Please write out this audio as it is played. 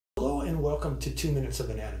Welcome to 2 Minutes of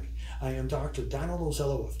Anatomy. I am Dr. Donald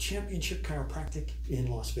Ozello of Championship Chiropractic in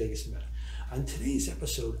Las Vegas, Nevada. On today's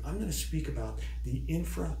episode, I'm going to speak about the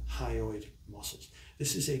infrahyoid muscles.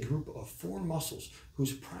 This is a group of 4 muscles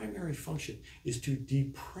whose primary function is to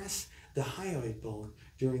depress the hyoid bone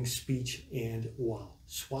during speech and while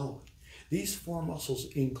swallowing. These 4 muscles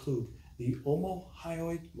include the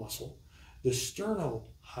Omohyoid muscle, the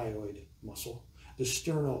Sternohyoid muscle, the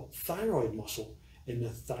Sternothyroid muscle, and the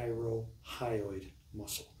Thyrohyoid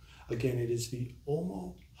muscle. Again, it is the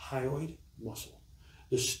Omohyoid muscle,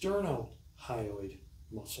 the Sternohyoid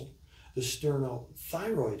muscle, the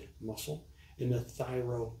Sternothyroid muscle, and the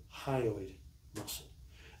Thyrohyoid muscle.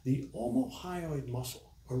 The Omohyoid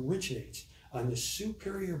muscle originates on the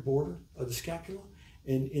superior border of the scapula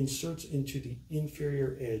and inserts into the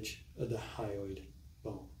inferior edge of the hyoid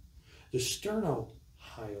bone. The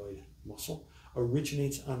Sternohyoid muscle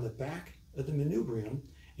originates on the back of the manubrium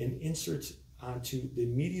and inserts onto the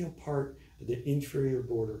medial part of the inferior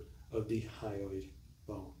border of the hyoid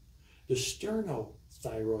bone. The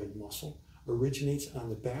Sternothyroid muscle originates on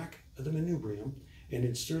the back of the manubrium and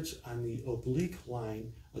inserts on the oblique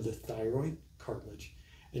line of the thyroid cartilage,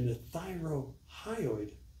 and the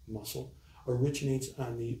Thyrohyoid muscle originates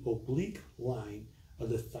on the oblique line of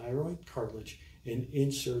the thyroid cartilage and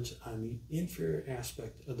inserts on the inferior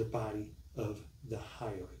aspect of the body of the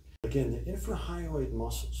hyoid. Again, the infrahyoid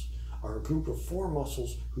muscles are a group of 4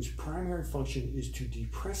 muscles whose primary function is to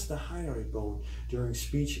depress the hyoid bone during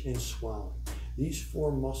speech and swallowing. These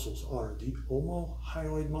 4 muscles are the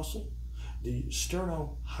Omohyoid muscle, the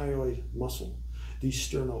Sternohyoid muscle, the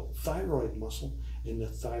Sternothyroid muscle, and the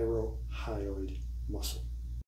Thyrohyoid muscle.